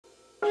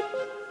Hey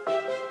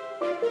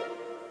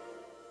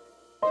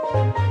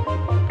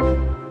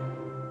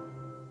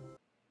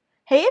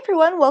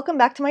everyone, welcome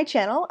back to my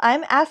channel.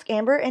 I'm Ask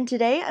Amber, and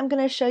today I'm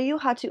going to show you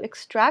how to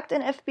extract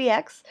an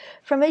FBX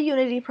from a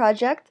Unity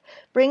project,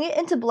 bring it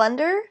into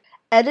Blender,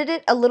 edit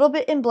it a little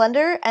bit in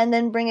Blender, and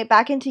then bring it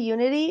back into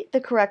Unity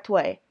the correct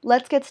way.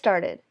 Let's get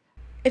started.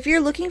 If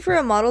you're looking for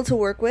a model to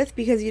work with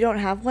because you don't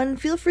have one,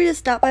 feel free to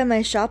stop by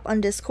my shop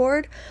on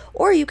Discord,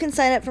 or you can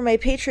sign up for my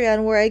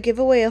Patreon where I give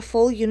away a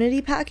full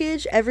Unity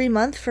package every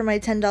month for my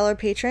 $10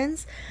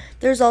 patrons.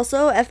 There's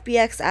also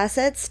FBX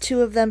assets, 2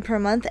 of them per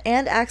month,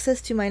 and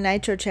access to my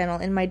Nitro channel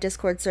in my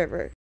Discord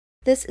server.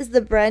 This is the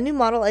brand new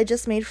model I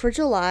just made for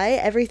July.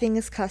 Everything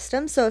is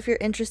custom, so if you're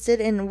interested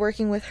in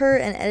working with her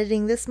and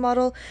editing this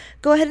model,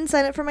 go ahead and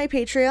sign up for my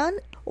Patreon.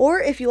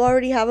 Or if you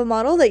already have a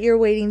model that you're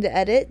waiting to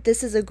edit,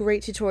 this is a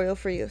great tutorial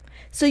for you.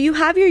 So you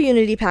have your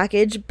Unity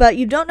package, but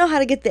you don't know how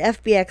to get the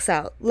FBX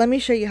out. Let me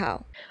show you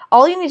how.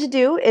 All you need to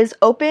do is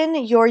open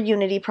your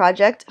Unity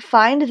project,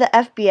 find the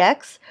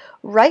FBX,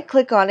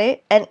 right-click on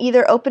it, and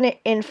either open it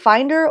in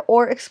Finder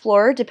or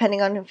Explorer,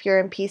 depending on if you're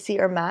in PC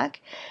or Mac,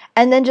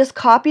 and then just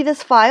copy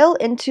this file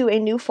into a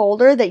new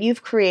folder that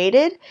you've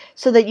created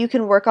so that you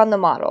can work on the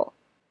model.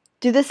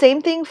 Do the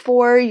same thing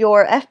for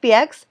your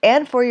FBX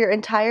and for your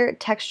entire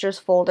textures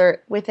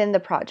folder within the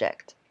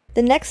project.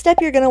 The next step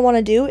you're going to want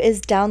to do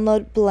is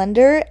download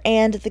Blender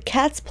and the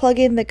Cats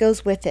plugin that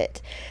goes with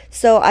it.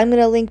 So I'm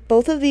going to link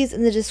both of these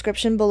in the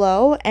description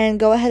below, and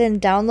go ahead and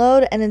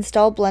download and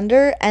install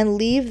Blender and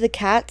leave the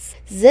Cats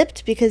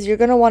zipped because you're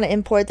going to want to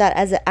import that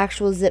as an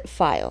actual zip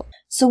file.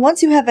 So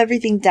once you have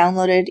everything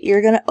downloaded,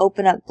 you're going to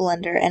open up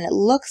Blender, and it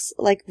looks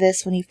like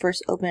this when you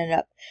first open it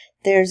up.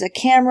 There's a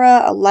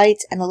camera, a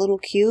light, and a little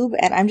cube,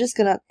 and I'm just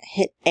going to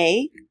hit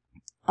A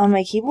on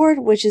my keyboard,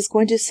 which is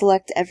going to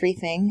select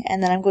everything,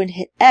 and then I'm going to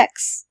hit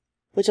X,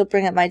 which will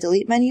bring up my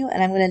delete menu,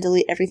 and I'm going to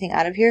delete everything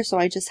out of here so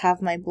I just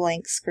have my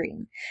blank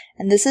screen.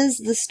 And this is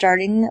the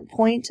starting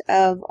point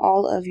of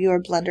all of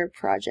your Blender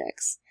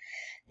projects.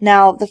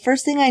 Now, the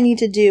first thing I need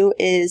to do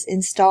is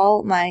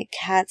install my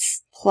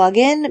Cats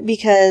plugin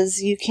because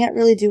you can't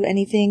really do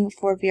anything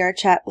for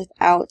VRChat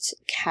without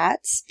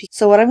Cats.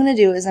 So what I'm going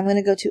to do is I'm going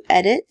to go to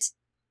Edit,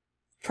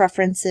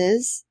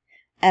 Preferences,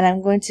 and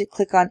I'm going to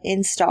click on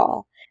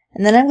Install.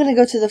 And then I'm going to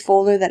go to the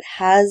folder that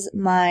has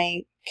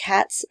my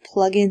Cats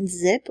plugin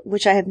zip,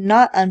 which I have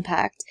not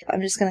unpacked. I'm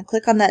just going to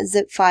click on that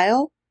zip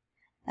file,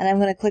 and I'm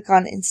going to click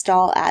on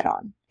Install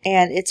Add-on.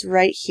 And it's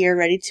right here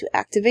ready to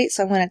activate,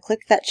 so I'm going to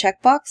click that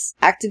checkbox,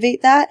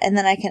 activate that, and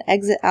then I can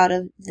exit out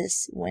of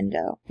this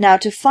window. Now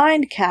to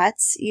find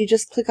Cats, you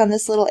just click on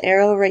this little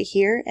arrow right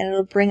here, and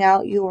it'll bring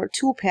out your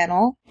tool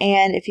panel.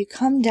 And if you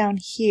come down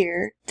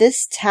here,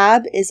 this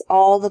tab is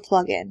all the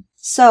plugin.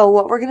 So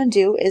what we're going to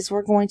do is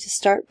we're going to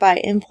start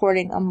by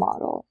importing a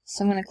model.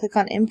 So I'm going to click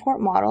on Import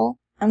Model.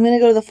 I'm going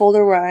to go to the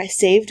folder where I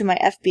saved my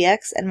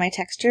FBX and my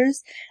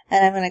textures,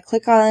 and I'm going to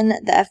click on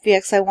the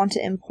FBX I want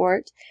to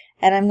import,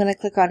 and I'm going to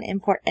click on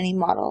Import Any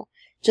Model.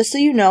 Just so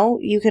you know,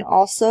 you can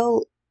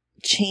also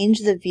change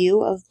the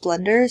view of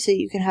Blender so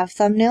you can have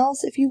thumbnails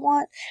if you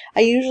want. I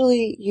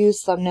usually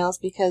use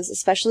thumbnails because,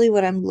 especially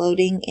when I'm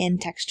loading in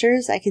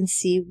textures, I can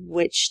see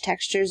which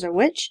textures are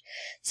which.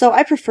 So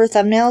I prefer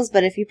thumbnails,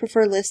 but if you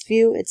prefer list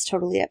view, it's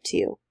totally up to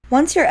you.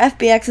 Once your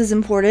FBX is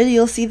imported,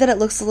 you'll see that it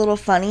looks a little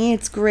funny.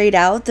 It's grayed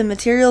out. The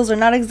materials are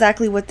not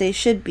exactly what they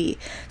should be.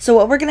 So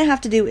what we're going to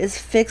have to do is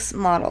fix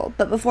model.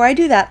 But before I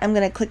do that, I'm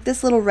going to click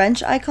this little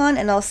wrench icon,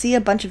 and I'll see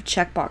a bunch of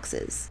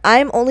checkboxes.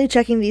 I'm only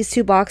checking these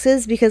 2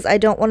 boxes because I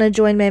don't want to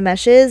join my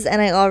meshes,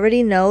 and I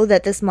already know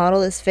that this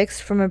model is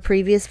fixed from a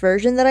previous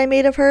version that I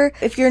made of her.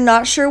 If you're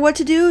not sure what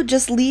to do,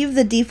 just leave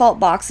the default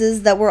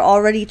boxes that were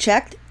already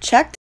checked.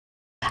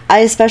 I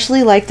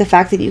especially like the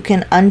fact that you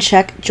can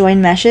uncheck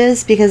join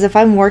meshes, because if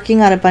I'm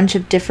working on a bunch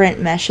of different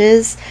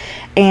meshes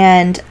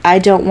and I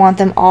don't want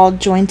them all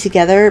joined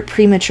together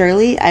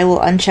prematurely, I will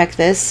uncheck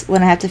this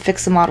when I have to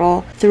fix a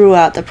model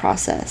throughout the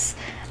process.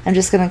 I'm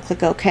just going to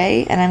click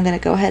OK, and I'm going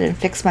to go ahead and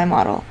fix my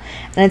model.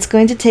 And it's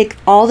going to take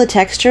all the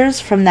textures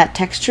from that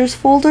textures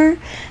folder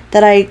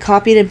that I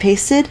copied and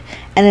pasted,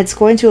 and it's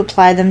going to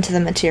apply them to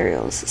the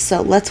materials.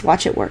 So let's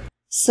watch it work.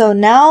 So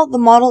now the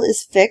model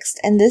is fixed,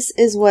 and this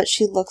is what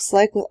she looks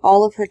like with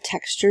all of her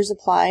textures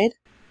applied.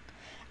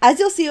 As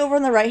you'll see over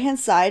on the right hand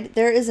side,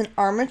 there is an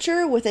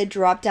armature with a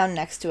drop down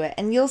next to it,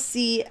 and you'll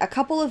see a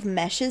couple of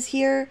meshes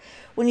here.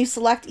 When you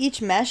select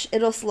each mesh,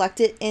 it'll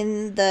select it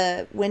in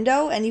the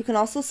window, and you can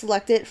also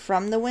select it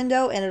from the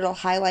window and it'll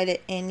highlight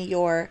it in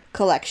your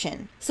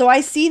collection. So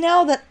I see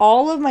now that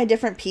all of my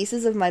different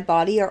pieces of my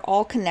body are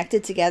all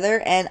connected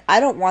together, and I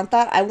don't want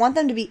that. I want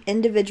them to be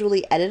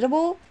individually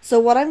editable. So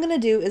what I'm going to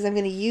do is I'm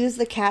going to use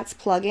the Cats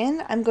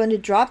plugin. I'm going to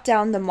drop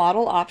down the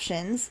model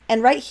options,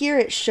 and right here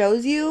it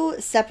shows you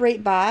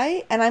separate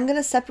by, and I'm going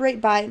to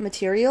separate by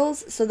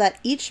materials so that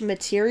each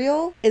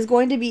material is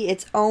going to be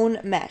its own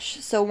mesh.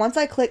 So once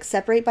I click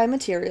separate by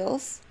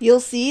materials, you'll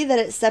see that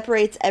it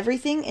separates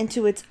everything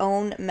into its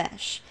own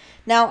mesh.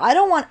 Now, I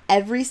don't want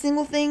every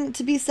single thing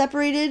to be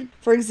separated.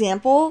 For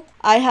example,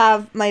 I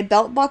have my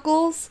belt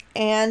buckles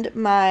and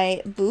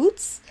my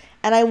boots,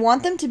 and I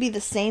want them to be the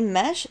same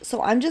mesh,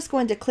 so I'm just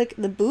going to click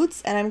the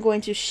boots and I'm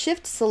going to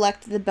shift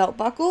select the belt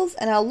buckles,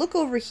 and I'll look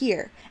over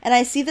here and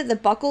I see that the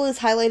buckle is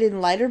highlighted in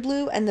lighter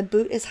blue and the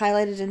boot is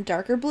highlighted in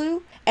darker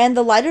blue, and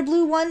the lighter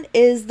blue one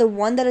is the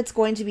one that it's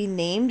going to be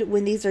named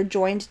when these are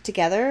joined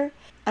together.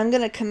 I'm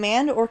going to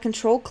command or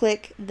control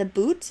click the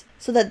boot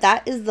so that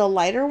that is the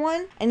lighter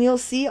one, and you'll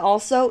see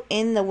also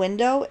in the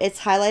window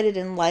it's highlighted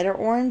in lighter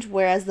orange,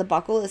 whereas the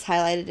buckle is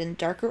highlighted in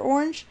darker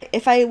orange.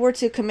 If I were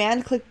to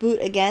command click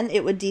boot again,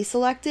 it would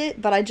deselect it,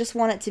 but I just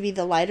want it to be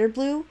the lighter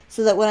blue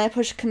so that when I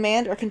push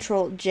command or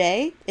control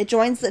J, it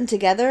joins them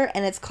together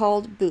and it's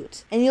called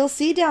boot. And you'll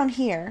see down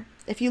here,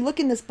 if you look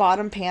in this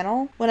bottom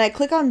panel, when I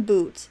click on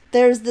boot,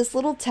 there's this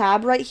little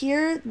tab right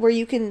here where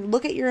you can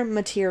look at your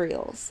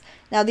materials.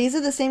 Now these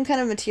are the same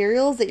kind of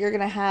materials that you're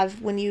going to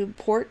have when you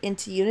port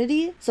into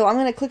Unity. So I'm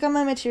going to click on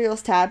my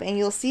materials tab and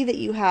you'll see that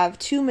you have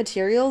two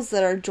materials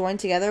that are joined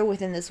together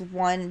within this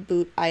one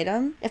boot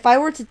item. If I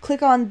were to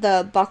click on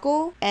the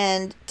buckle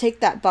and take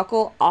that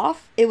buckle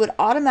off, it would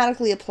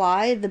automatically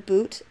apply the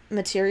boot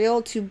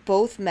material to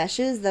both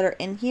meshes that are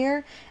in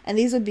here, and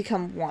these would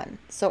become one.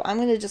 So I'm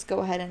going to just go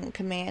ahead and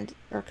command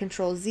or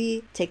control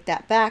Z, take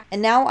that back,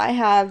 and now I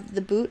have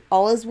the boot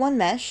all as one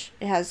mesh.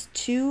 It has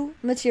two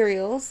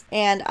materials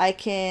and I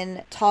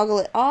can toggle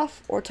it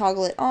off or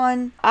toggle it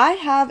on. I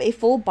have a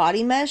full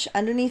body mesh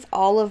underneath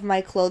all of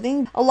my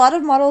clothing. A lot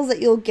of models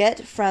that you'll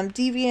get from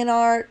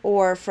DeviantArt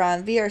or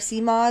from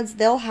VRC mods,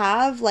 they'll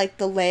have like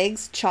the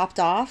legs chopped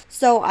off.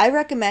 So I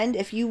recommend,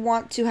 if you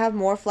want to have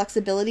more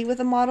flexibility with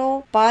a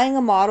model, buying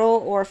a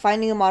model or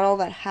finding a model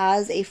that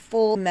has a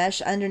full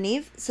mesh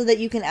underneath so that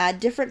you can add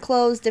different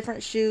clothes,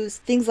 different shoes,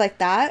 things like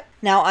that.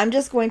 Now I'm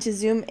just going to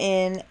zoom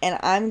in and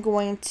I'm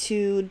going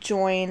to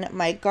join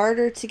my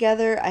garter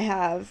together. I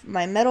have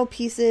my metal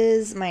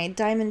pieces, my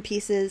diamond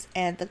pieces,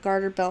 and the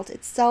garter belt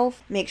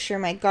itself. Make sure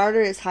my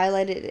garter is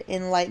highlighted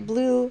in light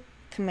blue.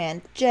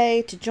 Command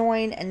J to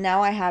join, and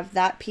now I have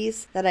that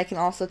piece that I can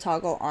also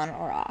toggle on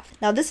or off.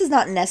 Now this is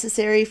not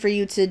necessary for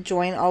you to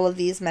join all of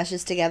these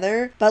meshes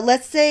together, but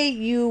let's say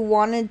you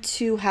wanted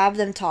to have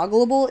them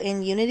toggleable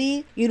in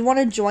Unity. You'd want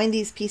to join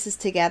these pieces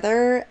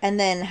together and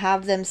then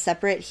have them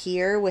separate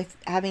here with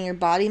having your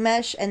body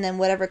mesh and then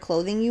whatever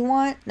clothing you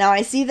want. Now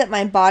I see that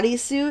my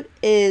bodysuit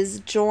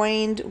is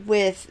joined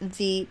with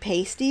the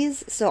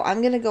pasties, so I'm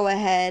going to go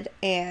ahead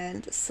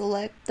and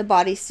select the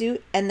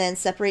bodysuit and then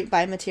separate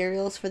by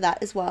materials for that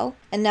as well.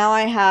 And now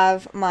I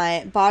have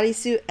my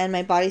bodysuit and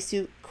my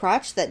bodysuit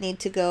crotch that need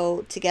to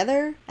go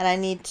together, and I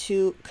need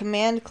to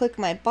command click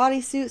my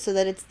bodysuit so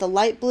that it's the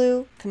light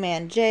blue,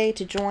 command J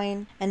to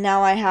join, and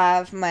now I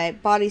have my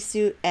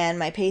bodysuit and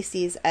my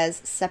pasties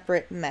as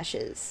separate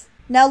meshes.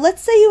 Now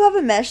let's say you have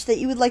a mesh that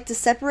you would like to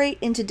separate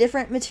into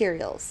different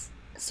materials.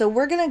 So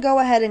we're going to go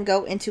ahead and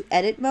go into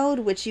edit mode,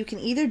 which you can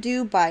either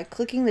do by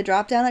clicking the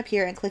drop down up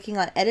here and clicking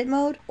on edit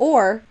mode,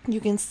 or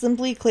you can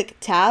simply click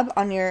tab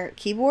on your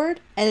keyboard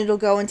and it'll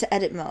go into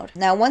edit mode.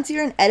 Now once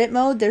you're in edit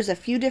mode, there's a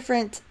few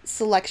different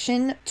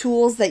selection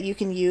tools that you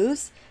can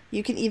use.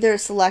 You can either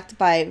select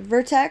by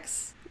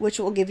vertex, which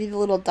will give you the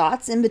little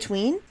dots in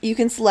between. You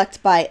can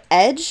select by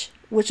edge,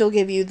 which will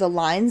give you the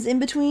lines in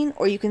between,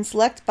 or you can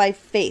select by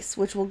face,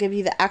 which will give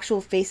you the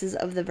actual faces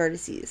of the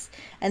vertices.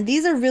 And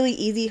these are really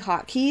easy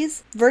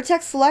hotkeys.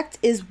 Vertex select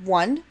is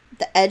 1,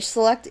 the edge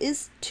select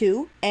is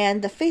 2,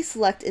 and the face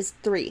select is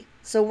 3.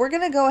 So we're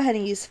going to go ahead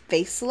and use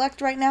face select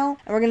right now,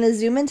 and we're going to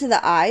zoom into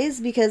the eyes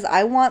because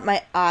I want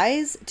my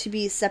eyes to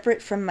be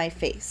separate from my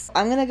face.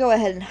 I'm going to go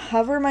ahead and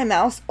hover my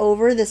mouse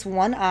over this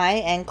one eye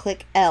and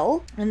click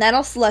L, and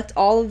that'll select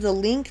all of the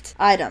linked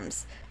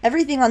items.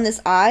 Everything on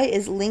this eye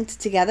is linked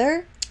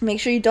together.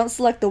 Make sure you don't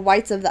select the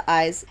whites of the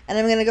eyes. And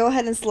I'm going to go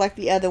ahead and select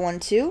the other one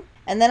too.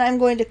 And then I'm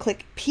going to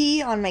click P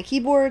on my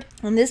keyboard,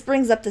 and this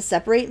brings up the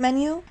separate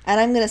menu, and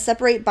I'm going to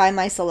separate by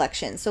my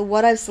selection. So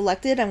what I've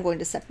selected, I'm going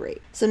to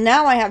separate. So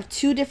now I have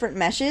two different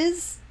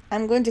meshes.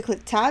 I'm going to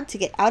click tab to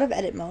get out of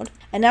edit mode.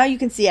 And now you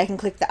can see I can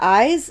click the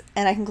eyes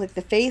and I can click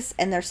the face,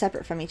 and they're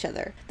separate from each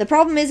other. The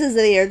problem is that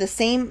they are the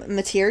same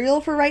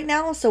material for right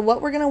now. So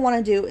what we're going to want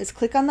to do is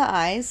click on the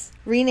eyes,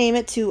 rename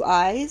it to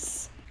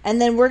eyes, and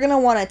then we're going to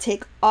want to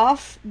take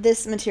off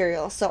this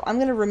material. So I'm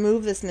going to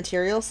remove this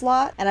material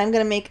slot and I'm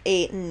going to make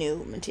a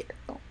new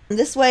material.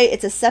 This way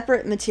it's a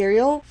separate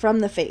material from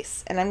the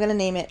face, and I'm going to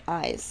name it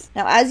eyes.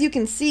 Now as you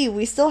can see,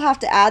 we still have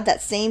to add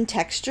that same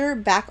texture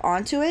back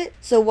onto it.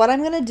 So what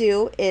I'm going to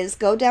do is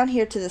go down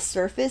here to the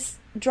surface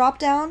drop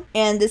down,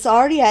 and it's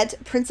already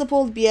at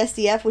principled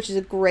BSDF, which is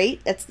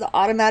great. It's the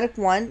automatic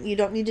one. You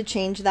don't need to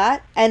change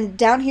that. And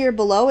down here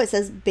below it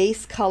says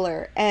base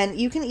color, and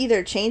you can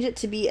either change it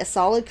to be a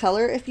solid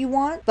color if you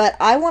want, but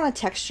I want a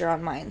texture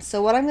on mine.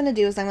 So what I'm going to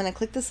do is I'm going to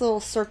click this little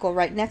circle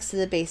right next to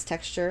the base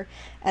texture,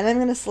 and I'm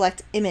going to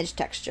select image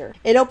texture.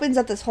 It opens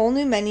up this whole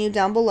new menu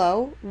down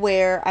below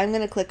where I'm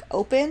going to click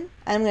open.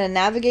 I'm going to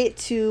navigate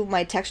to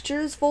my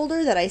textures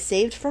folder that I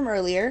saved from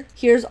earlier.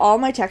 Here's all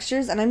my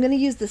textures, and I'm going to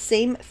use the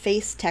same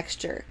face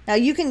texture. Now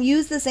you can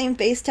use the same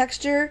face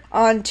texture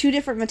on 2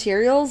 different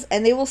materials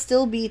and they will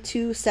still be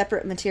 2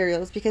 separate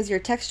materials because your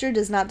texture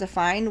does not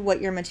define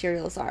what your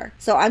materials are.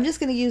 So I'm just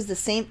going to use the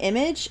same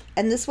image,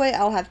 and this way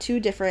I'll have 2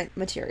 different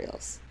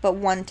materials but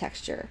 1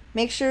 texture.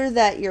 Make sure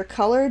that your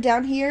color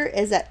down here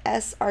is at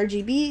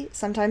sRGB.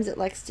 Sometimes it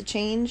likes to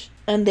change.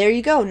 And there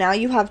you go. Now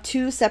you have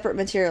 2 separate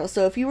materials.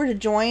 So if you were to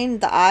join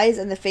the eyes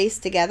and the face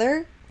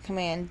together,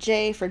 Command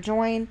J for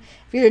join.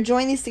 If you were to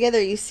join these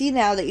together, you see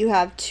now that you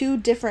have 2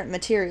 different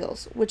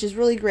materials, which is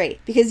really great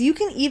because you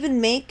can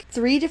even make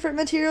 3 different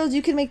materials.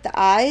 You can make the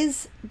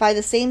eyes by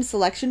the same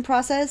selection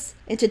process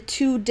into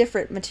 2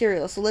 different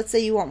materials. So let's say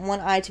you want one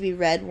eye to be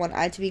red, one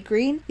eye to be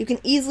green. You can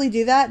easily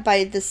do that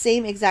by the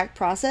same exact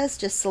process.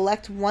 Just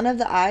select one of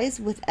the eyes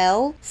with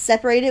L,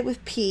 separate it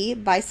with P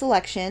by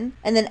selection,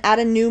 and then add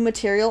a new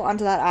material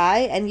onto that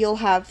eye, and you'll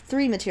have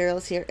 3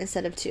 materials here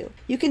instead of 2.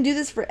 You can do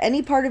this for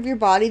any part of your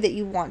body that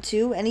you want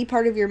to, any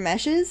part of your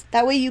meshes.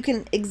 That way you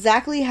can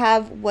exactly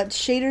have what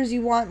shaders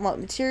you want, what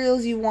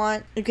materials you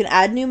want. You can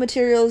add new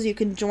materials, you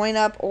can join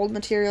up old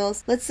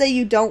materials. Let's say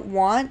you don't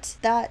want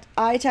that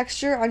eye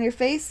texture on your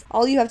face.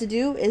 All you have to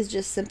do is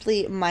just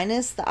simply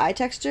minus the eye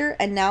texture,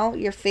 and now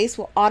your face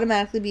will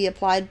automatically be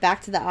applied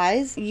back to the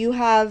eyes. You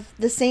have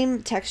the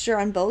same texture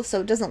on both,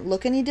 so it doesn't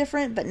look any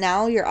different, but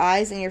now your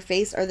eyes and your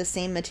face are the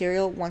same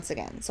material once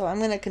again. So I'm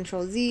going to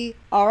Control Z.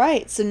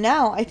 Alright, so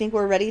now I think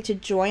we're ready to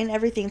join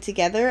everything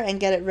together and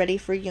get it ready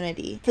for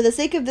Unity. For the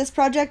sake of this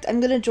project, I'm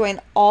going to join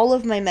all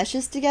of my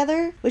meshes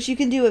together, which you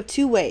can do of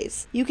 2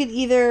 ways. You can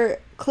either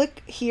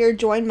click here,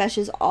 join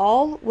meshes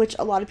all, which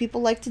a lot of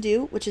people like to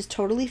do, which is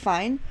totally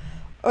fine.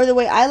 Or the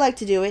way I like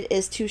to do it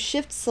is to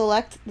shift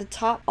select the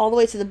top all the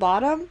way to the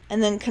bottom,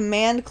 and then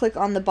command click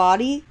on the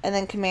body, and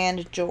then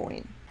command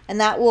join. And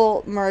that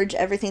will merge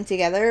everything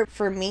together.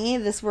 For me,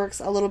 this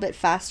works a little bit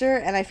faster,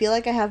 and I feel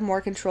like I have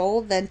more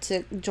control than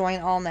to join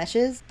all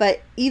meshes,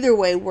 but either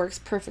way works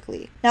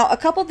perfectly. Now, a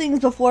couple things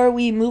before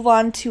we move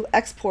on to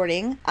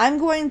exporting. I'm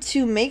going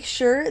to make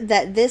sure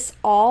that this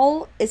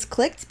all is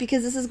clicked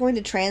because this is going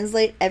to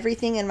translate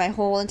everything in my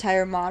whole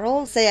entire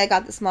model. Say I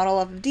got this model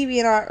off of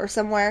DeviantArt or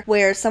somewhere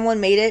where someone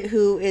made it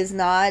who is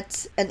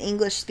not an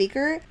English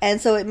speaker,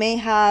 and so it may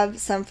have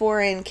some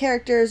foreign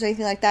characters or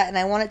anything like that, and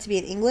I want it to be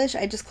in English.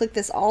 I just click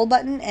this all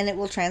button and it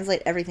will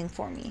translate everything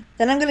for me.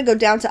 Then I'm going to go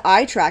down to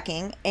eye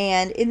tracking,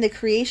 and in the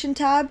creation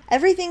tab,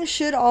 everything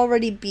should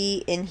already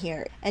be in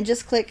here, and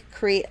just click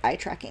create eye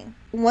tracking.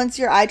 Once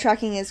your eye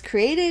tracking is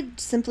created,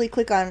 simply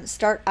click on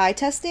start eye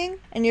testing,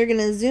 and you're going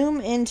to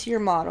zoom into your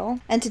model,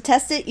 and to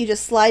test it you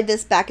just slide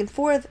this back and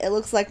forth. It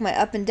looks like my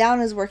up and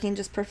down is working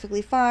just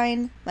perfectly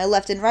fine, my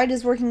left and right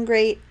is working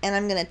great, and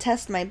I'm going to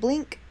test my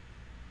blink.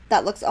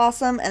 That looks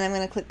awesome, and I'm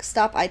going to click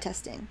stop eye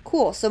testing.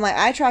 Cool, so my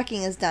eye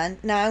tracking is done.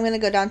 Now I'm going to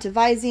go down to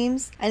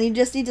Visemes, and you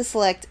just need to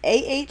select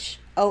AH,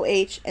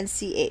 OH, and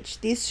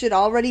CH. These should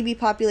already be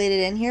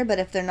populated in here, but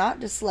if they're not,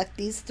 just select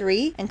these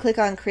 3 and click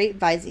on create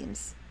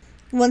Visemes.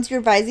 Once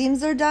your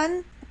Visemes are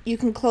done, you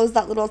can close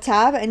that little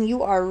tab and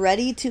you are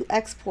ready to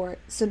export.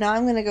 So now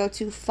I'm going to go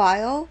to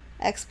File,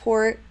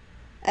 Export,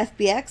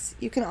 FBX.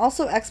 You can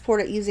also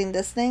export it using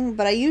this thing,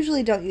 but I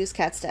usually don't use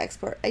cats to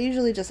export. I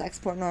usually just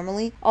export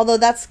normally, although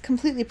that's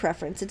completely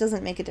preference. It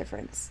doesn't make a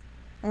difference.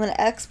 I'm going to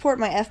export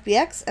my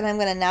FBX, and I'm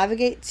going to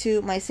navigate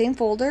to my same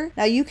folder.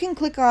 Now you can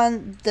click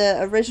on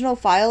the original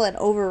file and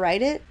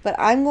overwrite it, but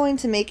I'm going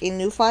to make a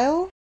new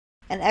file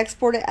and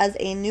export it as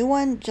a new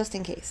one just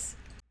in case.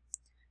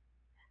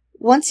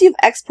 Once you've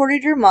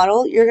exported your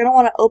model, you're going to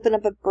want to open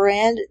up a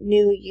brand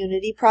new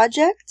Unity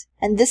project,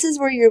 and this is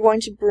where you're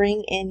going to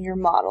bring in your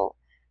model.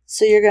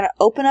 So you're going to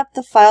open up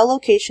the file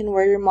location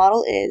where your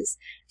model is.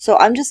 So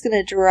I'm just going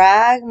to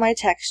drag my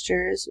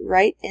textures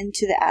right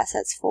into the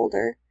assets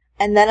folder.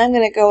 And then I'm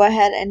going to go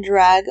ahead and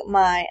drag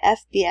my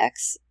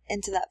FBX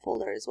into that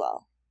folder as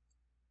well.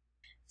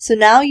 So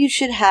now you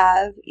should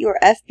have your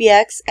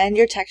FBX and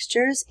your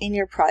textures in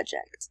your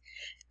project.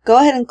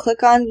 Go ahead and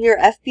click on your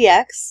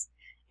FBX,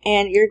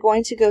 and you're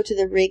going to go to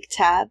the Rig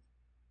tab,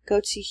 go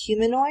to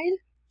Humanoid,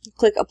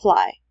 click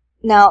Apply.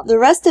 Now, the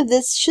rest of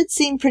this should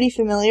seem pretty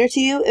familiar to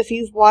you if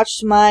you've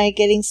watched my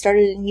Getting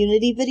Started in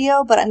Unity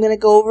video, but I'm going to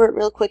go over it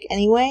real quick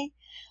anyway.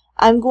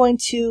 I'm going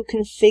to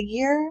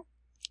configure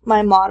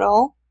my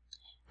model.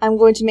 I'm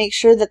going to make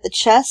sure that the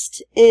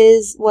chest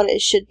is what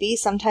it should be.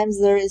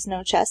 Sometimes there is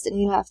no chest and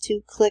you have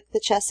to click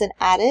the chest and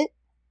add it.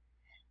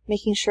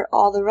 Making sure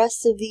all the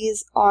rest of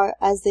these are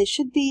as they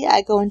should be.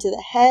 I go into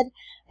the head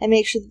and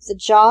make sure that the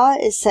jaw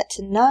is set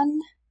to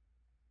none.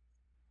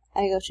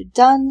 I go to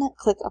Done,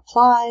 click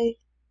Apply.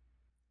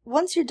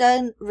 Once you're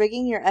done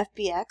rigging your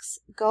FBX,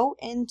 go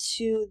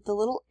into the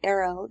little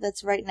arrow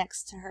that's right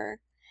next to her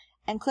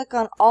and click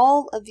on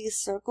all of these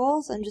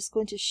circles. I'm just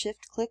going to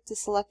shift click to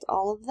select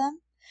all of them.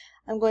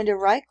 I'm going to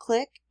right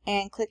click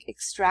and click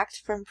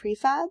Extract from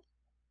Prefab.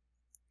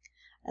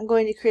 I'm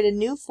going to create a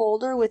new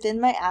folder within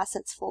my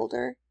assets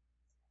folder.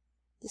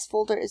 This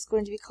folder is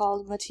going to be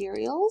called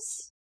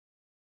Materials.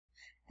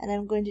 And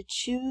I'm going to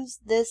choose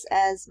this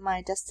as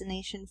my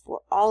destination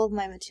for all of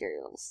my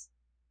materials.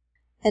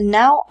 And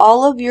now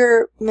all of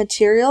your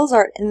materials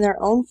are in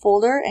their own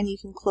folder and you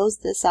can close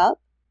this up.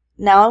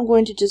 Now I'm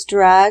going to just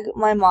drag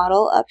my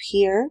model up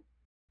here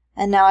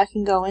and now I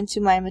can go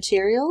into my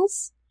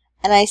materials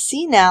and I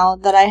see now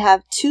that I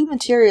have two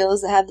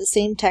materials that have the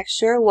same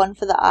texture, one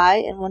for the eye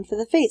and one for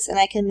the face, and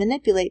I can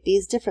manipulate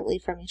these differently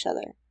from each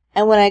other.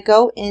 And when I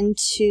go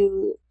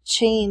into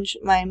change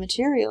my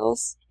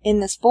materials in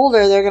this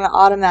folder, they're going to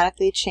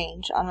automatically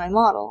change on my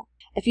model.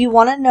 If you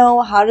want to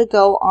know how to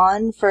go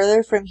on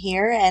further from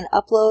here and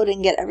upload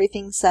and get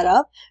everything set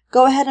up,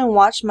 go ahead and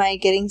watch my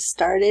Getting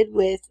Started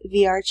with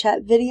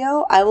VRChat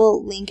video. I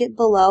will link it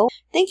below.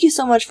 Thank you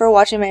so much for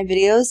watching my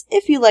videos.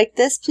 If you like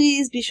this,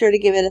 please be sure to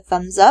give it a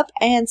thumbs up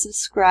and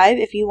subscribe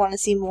if you want to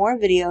see more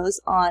videos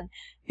on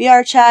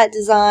VRChat,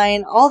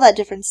 design, all that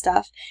different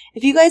stuff.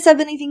 If you guys have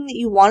anything that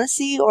you want to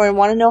see or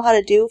want to know how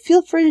to do,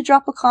 feel free to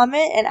drop a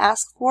comment and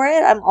ask for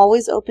it. I'm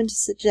always open to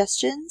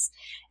suggestions,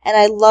 and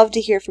I love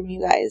to hear from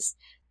you guys.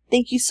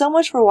 Thank you so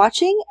much for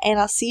watching, and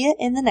I'll see you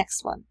in the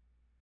next one.